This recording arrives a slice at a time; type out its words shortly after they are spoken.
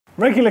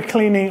Regular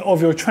cleaning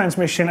of your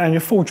transmission and your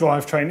full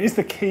drivetrain is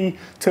the key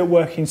to it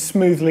working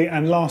smoothly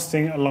and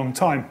lasting a long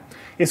time.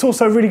 It's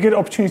also a really good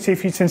opportunity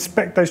for you to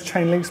inspect those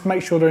chain links,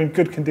 make sure they're in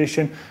good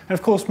condition, and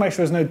of course make sure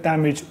there's no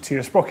damage to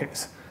your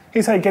sprockets.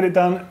 Here's how you get it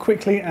done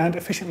quickly and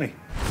efficiently.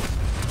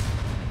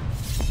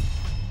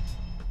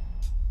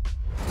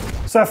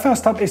 So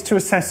first up is to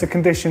assess the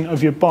condition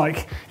of your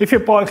bike. If your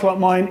bike, like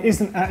mine,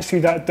 isn't actually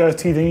that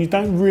dirty, then you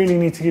don't really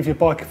need to give your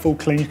bike a full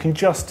clean. You can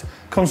just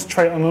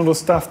concentrate on all the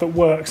stuff that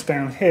works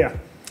down here.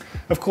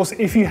 Of course,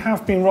 if you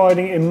have been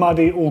riding in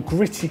muddy or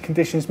gritty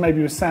conditions,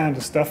 maybe with sand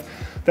and stuff,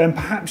 then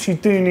perhaps you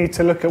do need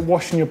to look at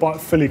washing your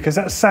bike fully, because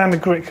that sand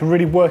and grit can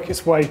really work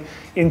its way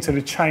into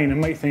the chain and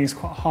make things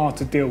quite hard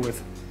to deal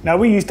with. Now,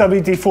 we use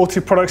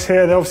WD-40 products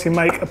here. They obviously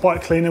make a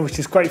bike cleaner, which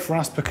is great for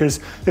us because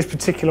this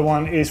particular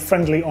one is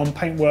friendly on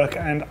paintwork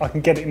and I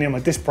can get it near my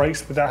disc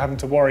brakes without having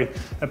to worry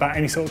about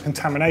any sort of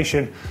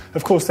contamination.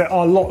 Of course, there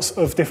are lots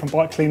of different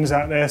bike cleaners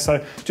out there,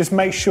 so just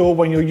make sure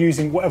when you're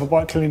using whatever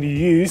bike cleaner you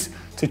use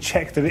to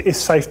check that it is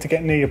safe to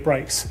get near your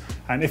brakes.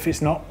 And if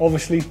it's not,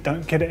 obviously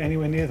don't get it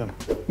anywhere near them.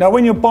 Now,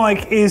 when your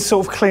bike is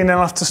sort of clean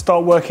enough to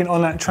start working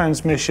on that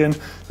transmission,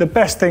 the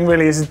best thing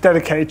really is a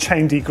dedicated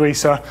chain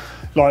degreaser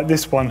like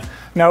this one.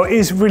 Now, it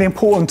is really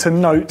important to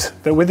note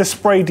that with a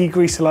spray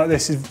degreaser like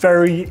this, it's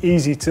very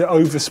easy to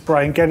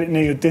overspray and get it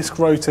near your disc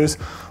rotors,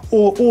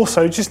 or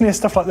also just near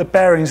stuff like the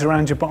bearings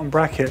around your bottom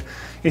bracket.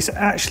 It's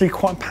actually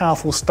quite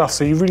powerful stuff,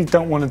 so you really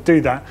don't want to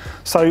do that.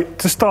 So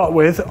to start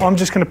with, I'm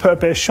just going to put a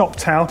bit of shop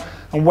towel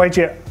and wedge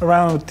it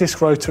around the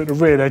disc rotor at the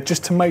rear there,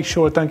 just to make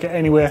sure I don't get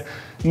anywhere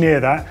near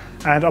that.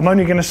 And I'm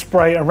only going to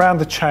spray around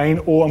the chain,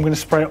 or I'm going to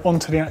spray it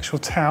onto the actual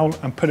towel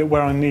and put it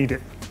where I need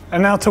it.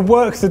 And now to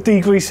work the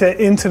degreaser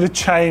into the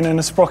chain and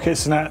the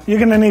sprockets and that, you're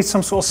going to need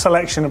some sort of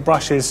selection of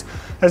brushes.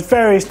 There's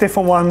various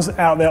different ones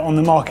out there on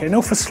the market and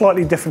all for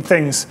slightly different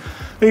things.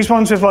 These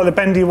ones with like the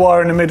bendy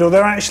wire in the middle,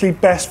 they're actually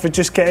best for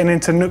just getting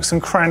into nooks and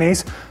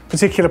crannies,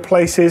 particular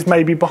places,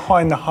 maybe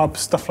behind the hub,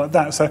 stuff like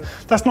that. So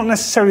that's not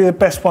necessarily the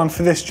best one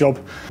for this job.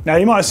 Now,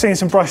 you might have seen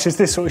some brushes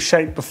this sort of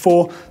shape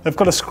before. They've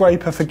got a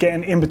scraper for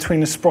getting in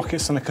between the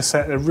sprockets on the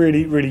cassette. They're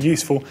really, really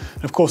useful.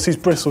 And of course, these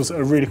bristles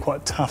are really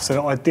quite tough, so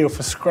they're ideal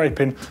for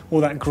scraping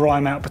all that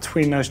grime out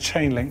between those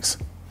chain links.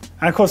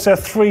 And of course, there are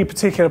three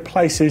particular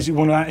places you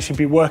want to actually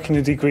be working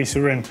the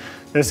degreaser in.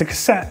 There's the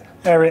cassette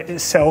area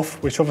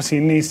itself, which obviously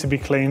needs to be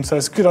cleaned, so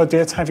it's a good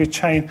idea to have your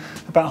chain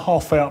about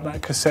halfway up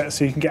that cassette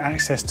so you can get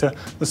access to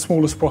the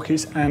smaller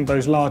sprockets and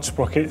those large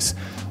sprockets.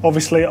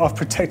 Obviously, I've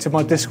protected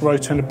my disc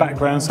rotor in the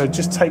background, so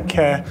just take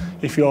care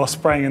if you are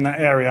spraying in that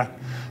area.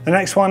 The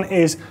next one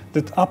is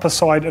the upper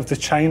side of the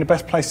chain. The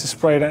best place to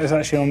spray that is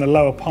actually on the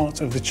lower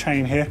part of the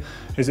chain here,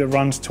 as it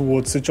runs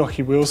towards the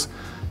jockey wheels.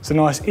 It's a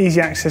nice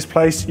easy access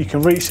place. You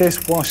can reach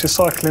this whilst you're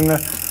cycling the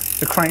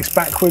cranks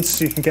backwards,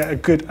 so you can get a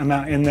good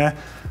amount in there.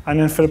 And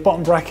then for the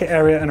bottom bracket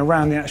area and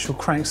around the actual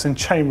cranks and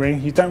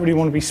chainring, you don't really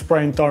want to be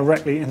spraying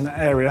directly in that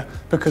area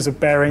because of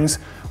bearings,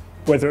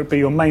 whether it be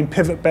your main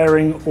pivot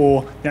bearing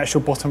or the actual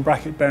bottom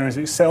bracket bearings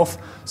itself.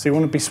 So you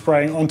want to be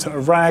spraying onto a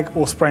rag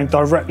or spraying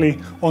directly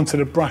onto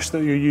the brush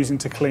that you're using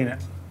to clean it.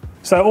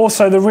 So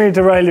also the rear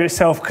derailleur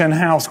itself can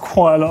house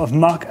quite a lot of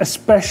muck,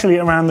 especially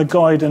around the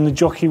guide and the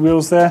jockey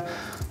wheels there.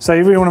 So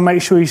you really want to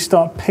make sure you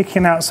start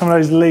picking out some of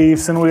those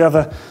leaves and all the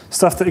other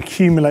stuff that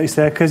accumulates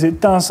there, because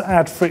it does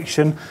add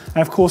friction.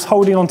 And of course,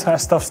 holding onto that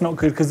stuff's not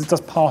good because it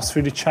does pass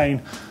through the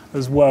chain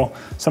as well.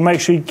 So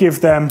make sure you give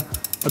them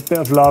a bit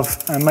of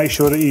love and make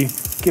sure that you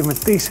give them a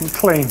decent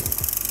clean.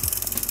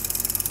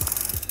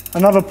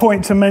 Another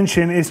point to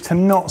mention is to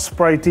not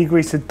spray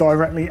degreaser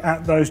directly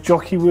at those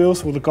jockey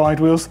wheels or the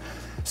guide wheels.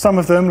 Some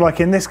of them, like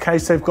in this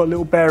case, they've got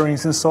little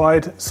bearings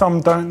inside.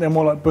 Some don't, they're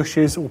more like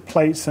bushes or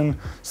plates and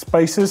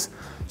spacers.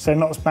 So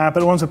not as bad,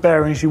 but the ones with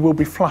bearings, you will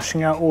be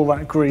flushing out all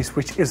that grease,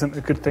 which isn't a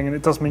good thing, and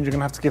it does mean you're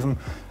going to have to give them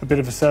a bit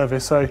of a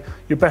service. So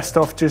you're best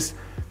off just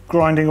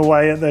grinding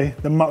away at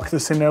the muck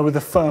that's in there with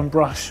a firm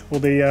brush or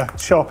the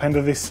sharp end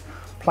of this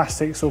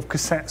plastic sort of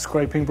cassette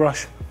scraping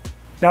brush.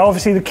 Now,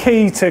 obviously, the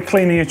key to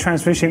cleaning your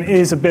transmission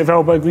is a bit of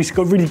elbow grease. You've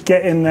got to really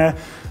get in there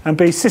and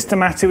be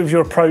systematic with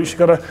your approach. You've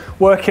got to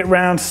work it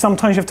round.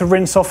 Sometimes you have to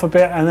rinse off a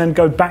bit and then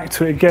go back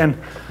to it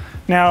again.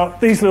 Now,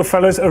 these little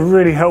fellas are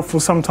really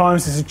helpful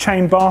sometimes. There's a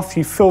chain bath.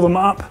 You fill them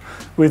up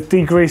with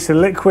degreaser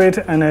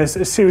liquid, and there's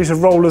a series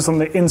of rollers on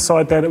the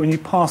inside there that when you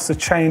pass the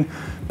chain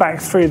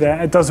back through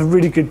there, it does a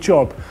really good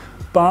job.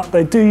 But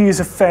they do use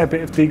a fair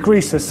bit of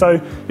degreaser.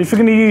 So if you're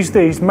going to use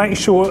these, make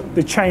sure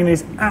the chain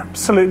is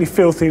absolutely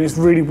filthy and it's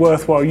really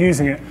worthwhile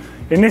using it.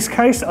 In this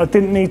case, I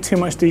didn't need too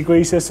much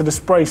degreaser, so the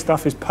spray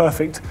stuff is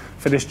perfect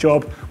for this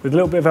job, with a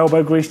little bit of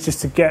elbow grease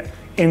just to get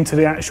into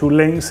the actual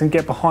links and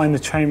get behind the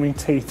chainring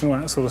teeth and all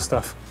that sort of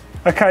stuff.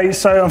 Okay,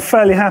 so I'm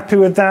fairly happy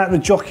with that. The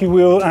jockey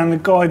wheel and the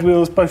guide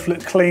wheels both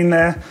look clean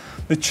there.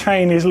 The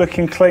chain is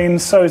looking clean,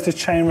 so is the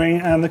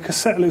chainring, and the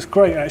cassette looks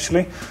great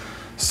actually.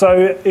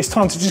 So it's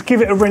time to just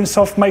give it a rinse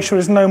off, make sure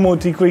there's no more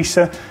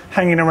degreaser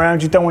hanging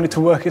around. You don't want it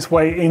to work its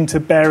way into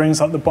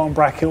bearings like the bottom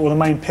bracket or the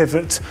main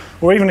pivot,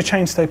 or even a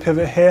chainstay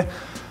pivot here.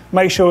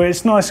 Make sure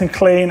it's nice and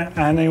clean,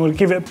 and then we'll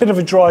give it a bit of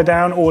a dry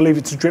down or leave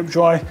it to drip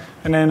dry,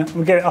 and then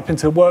we'll get it up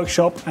into the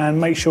workshop and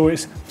make sure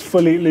it's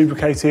fully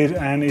lubricated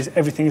and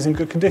everything is in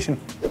good condition.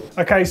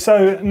 Okay,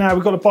 so now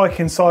we've got the bike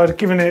inside,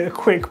 giving it a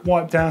quick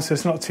wipe down so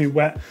it's not too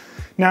wet.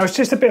 Now it's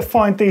just a bit of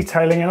fine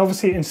detailing and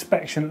obviously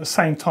inspection at the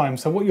same time.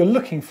 So what you're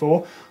looking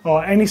for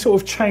are any sort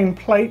of chain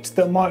plates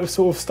that might have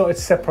sort of started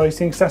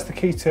separating, because that's the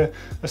key to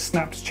a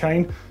snapped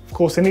chain. Of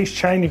course, in each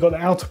chain you've got the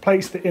outer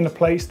plates, the inner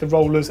plates, the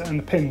rollers and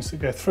the pins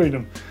that go through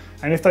them.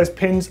 And if those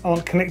pins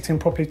aren't connecting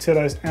properly to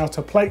those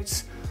outer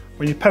plates,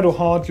 when you pedal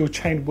hard, your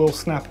chain will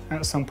snap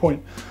at some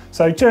point.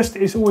 So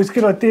it's always a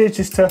good idea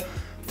just to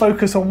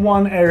focus on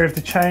one area of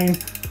the chain,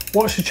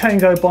 watch the chain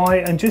go by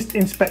and just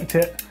inspect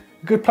it.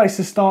 A good place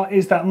to start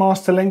is that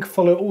master link,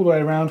 follow it all the way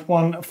around,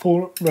 one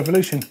full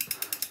revolution.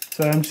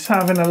 So I'm just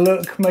having a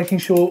look, making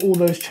sure all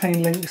those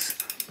chain links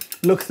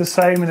look the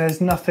same and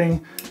there's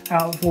nothing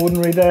out of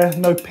ordinary there,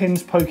 no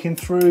pins poking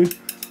through,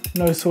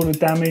 no sort of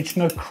damage,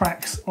 no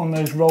cracks on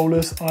those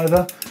rollers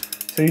either.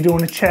 So you do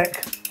want to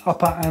check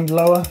upper and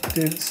lower,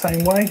 do it the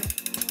same way.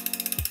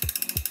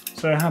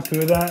 So happy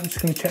with that. I'm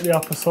just going to check the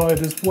upper side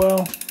as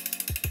well.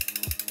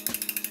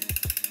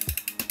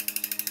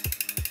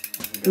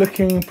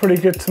 Looking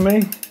pretty good to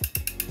me.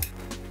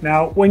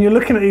 Now, when you're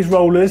looking at these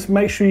rollers,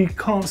 make sure you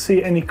can't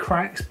see any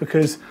cracks,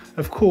 because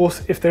of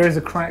course, if there is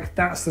a crack,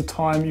 that's the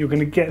time you're going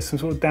to get some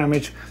sort of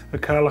damage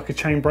occur, like a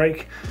chain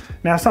break.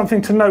 Now,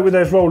 something to note with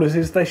those rollers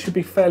is they should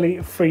be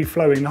fairly free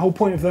flowing. The whole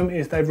point of them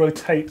is they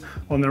rotate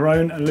on their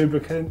own, and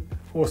lubricant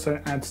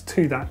also adds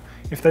to that.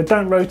 If they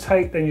don't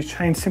rotate, then your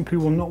chain simply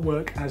will not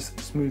work as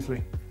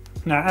smoothly.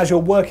 Now, as you're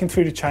working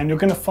through the chain, you're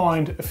going to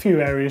find a few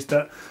areas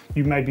that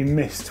you maybe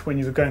missed when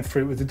you were going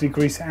through it with the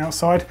degreaser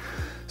outside.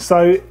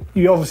 So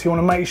you obviously want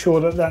to make sure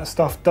that that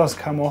stuff does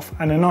come off,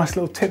 and a nice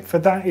little tip for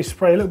that is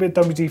spray a little bit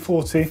of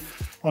WD-40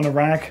 on a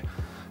rag.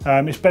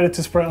 It's better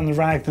to spray it on the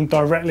rag than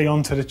directly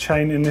onto the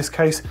chain in this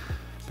case,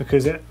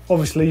 because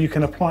obviously you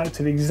can apply it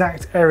to the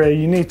exact area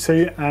you need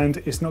to and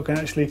it's not going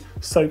to actually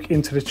soak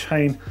into the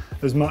chain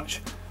as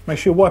much. Make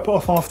sure you wipe it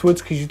off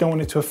afterwards, because you don't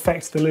want it to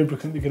affect the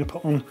lubricant you're going to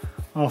put on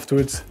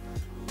afterwards.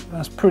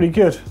 That's pretty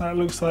good. That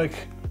looks like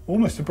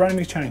almost a brand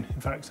new chain,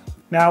 in fact.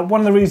 Now, one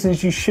of the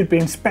reasons you should be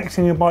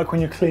inspecting your bike when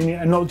you're cleaning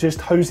it and not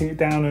just hosing it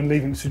down and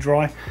leaving it to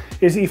dry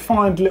is that you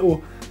find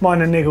little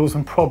minor niggles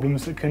and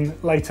problems that can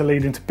later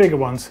lead into bigger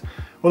ones.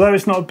 Although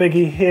it's not a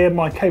biggie here,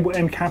 my cable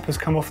end cap has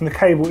come off and the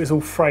cable is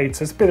all frayed,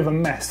 so it's a bit of a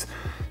mess.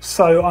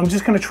 So I'm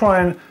just going to try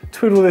and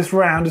twiddle this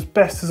round as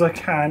best as I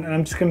can, and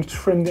I'm just going to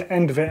trim the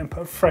end of it and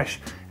put a fresh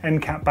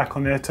end cap back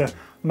on there to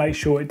make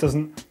sure it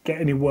doesn't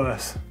get any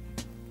worse.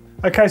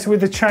 Okay, so with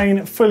the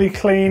chain fully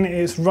clean,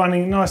 it's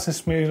running nice and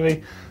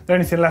smoothly. The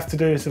only thing left to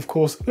do is, of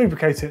course,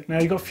 lubricate it. Now,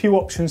 you've got a few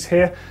options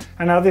here,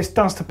 and now this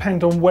does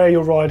depend on where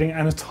you're riding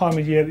and the time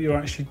of year that you're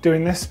actually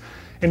doing this.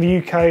 In the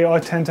UK, I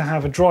tend to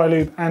have a dry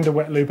lube and a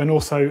wet lube, and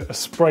also a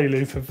spray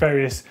lube for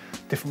various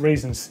different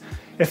reasons.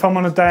 If I'm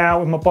on a day out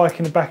with my bike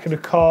in the back of the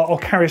car, I'll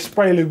carry a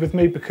spray lube with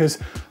me because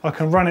I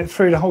can run it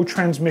through the whole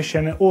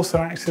transmission. It also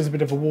acts as a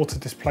bit of a water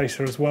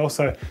displacer as well,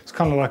 so it's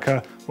kind of like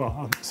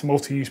it's a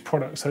multi-use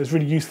product, so it's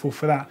really useful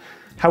for that.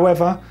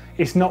 However,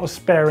 it's not as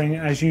sparing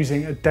as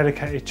using a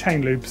dedicated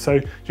chain lube, so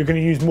you're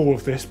going to use more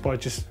of this by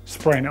just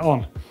spraying it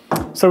on.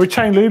 So with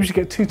chain lubes, you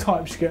get two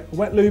types. You get a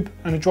wet lube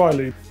and a dry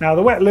lube. Now,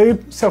 the wet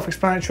lube,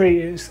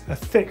 self-explanatory, is a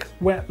thick,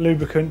 wet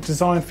lubricant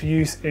designed for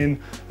use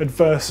in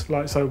adverse,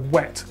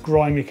 wet,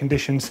 grimy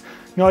conditions.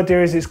 The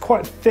idea is it's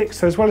quite thick,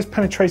 so as well as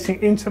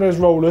penetrating into those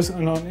rollers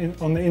and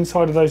on the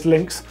inside of those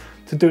links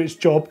to do its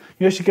job,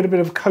 you actually get a bit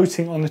of a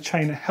coating on the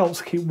chain that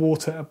helps keep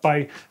water at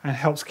bay and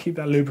helps keep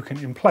that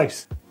lubricant in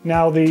place.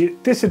 Now, the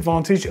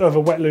disadvantage of a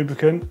wet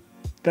lubricant,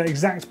 the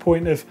exact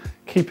point of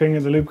keeping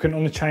the lubricant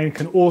on the chain,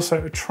 can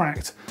also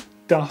attract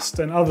dust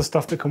and other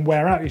stuff that can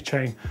wear out your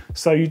chain.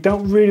 So you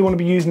don't really want to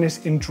be using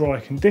this in dry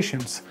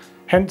conditions,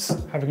 hence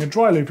having a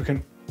dry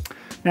lubricant.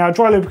 Now, a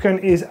dry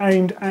lubricant is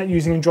aimed at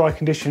using in dry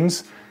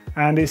conditions,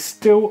 and it's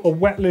still a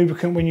wet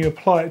lubricant when you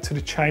apply it to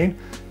the chain.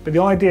 But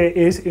the idea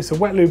is it's a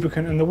wet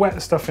lubricant, and the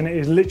wet stuff in it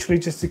is literally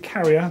just a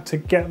carrier to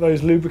get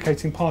those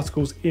lubricating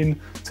particles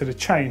into the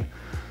chain.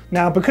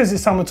 Now, because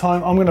it's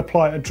summertime, I'm going to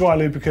apply a dry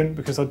lubricant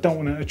because I don't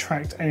want to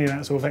attract any of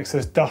that sort of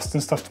excess dust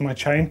and stuff to my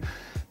chain.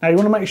 Now, you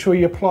want to make sure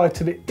you apply it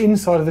to the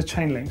inside of the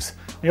chain links.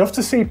 You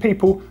often see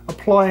people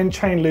applying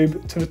chain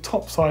lube to the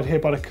top side here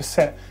by the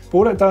cassette, but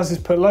all it does is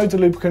put loads of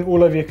lubricant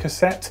all over your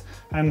cassette,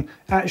 and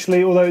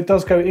actually, although it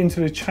does go into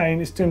the chain,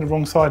 it's doing the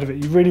wrong side of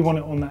it. You really want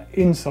it on that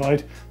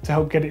inside to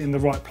help get it in the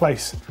right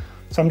place.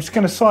 So I'm just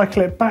going to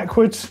cycle it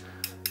backwards,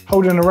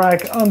 holding a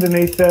rag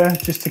underneath there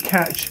just to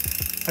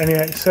catch any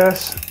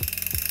excess.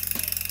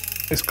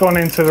 It's gone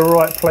into the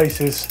right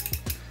places.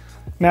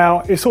 Now,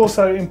 it's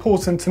also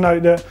important to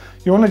note that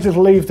you want to just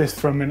leave this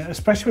for a minute,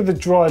 especially with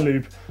the dry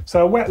lube.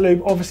 So a wet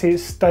lube, obviously it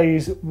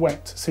stays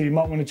wet, so you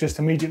might want to just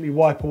immediately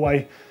wipe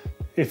away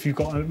if you've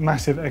got a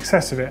massive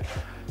excess of it.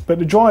 But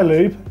the dry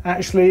lube,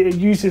 actually, it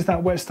uses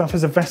that wet stuff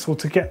as a vessel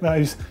to get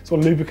those sort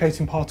of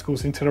lubricating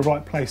particles into the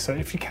right place. So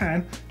if you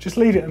can, just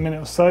leave it a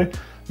minute or so,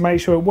 make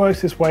sure it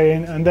works its way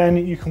in, and then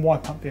you can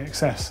wipe up the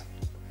excess.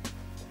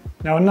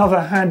 Now another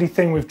handy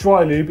thing with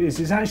dry lube is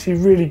it's actually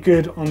really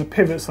good on the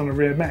pivots on the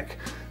rear mech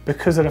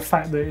because of the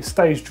fact that it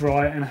stays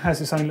dry and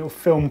has its own little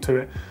film to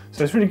it.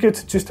 So it's really good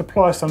to just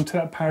apply some to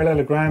that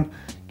parallelogram,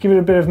 give it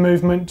a bit of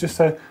movement just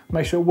to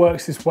make sure it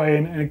works its way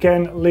in, and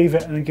again leave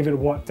it and then give it a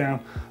wipe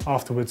down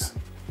afterwards.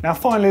 Now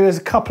finally, there's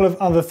a couple of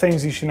other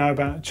things you should know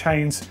about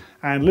chains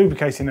and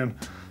lubricating them.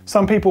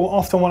 Some people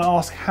often want to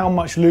ask how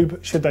much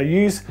lube should they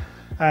use,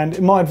 and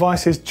my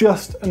advice is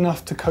just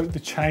enough to coat the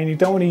chain. You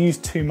don't want to use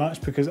too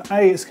much because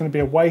A, it's going to be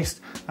a waste,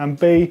 and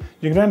B,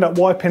 you're going to end up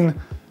wiping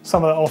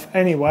some of that off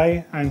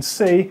anyway, and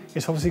C,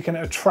 it's obviously going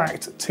to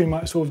attract too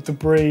much sort of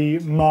debris,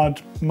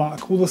 mud,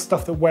 muck, all the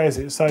stuff that wears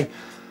it. So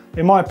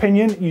in my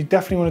opinion, you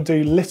definitely want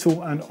to do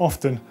little and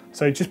often.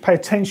 So just pay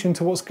attention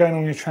to what's going on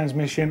in your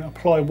transmission,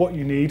 apply what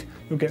you need,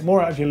 you'll get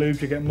more out of your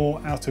lube, you'll get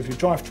more out of your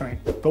drivetrain.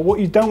 But what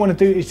you don't want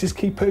to do is just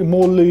keep putting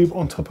more lube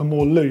on top of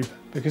more lube,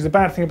 because the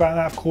bad thing about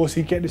that, of course,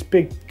 you get this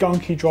big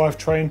gunky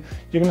drivetrain,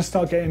 you're going to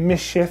start getting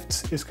missed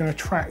shifts, it's going to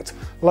attract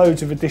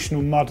loads of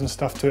additional mud and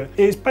stuff to it.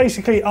 It's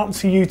basically up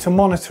to you to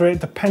monitor it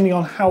depending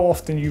on how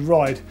often you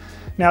ride.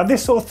 Now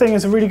this sort of thing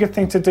is a really good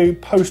thing to do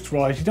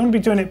post-ride. You don't want to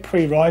be doing it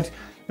pre-ride.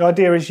 The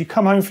idea is you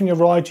come home from your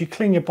ride, you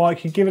clean your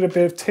bike, you give it a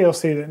bit of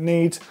TLC that it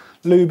needs,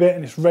 lube it,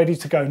 and it's ready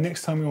to go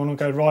next time you want to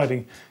go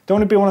riding. Don't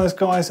want to be one of those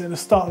guys at the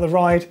start of the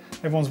ride,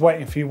 everyone's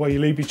waiting for you while you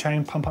lube your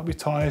chain, pump up your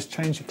tyres,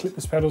 change your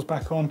clipless pedals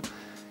back on.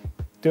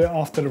 Do it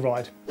after the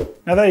ride.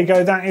 Now there you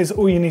go, that is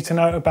all you need to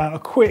know about a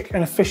quick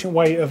and efficient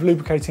way of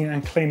lubricating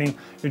and cleaning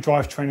your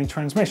drivetrain and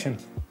transmission.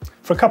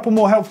 For a couple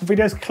more helpful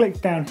videos,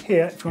 click down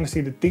here if you want to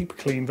see the deep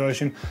clean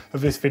version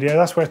of this video.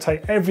 That's where I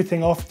take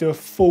everything off, do a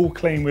full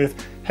clean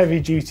with heavy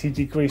duty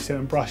degreaser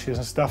and brushes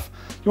and stuff.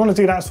 You want to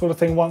do that sort of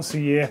thing once a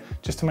year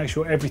just to make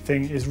sure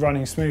everything is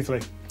running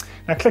smoothly.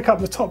 Now click up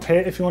the top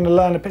here if you want to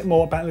learn a bit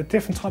more about the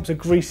different types of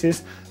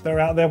greases that are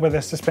out there, whether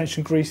they're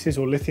suspension greases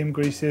or lithium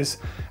greases,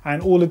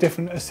 and all the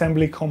different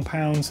assembly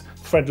compounds,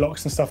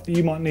 threadlocks and stuff that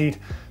you might need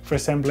for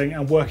assembling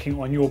and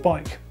working on your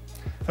bike.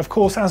 Of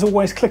course, as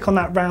always, click on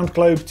that round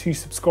globe to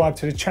subscribe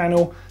to the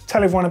channel,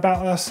 tell everyone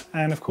about us,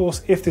 and of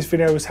course, if this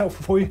video was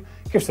helpful for you,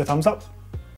 give us a thumbs up.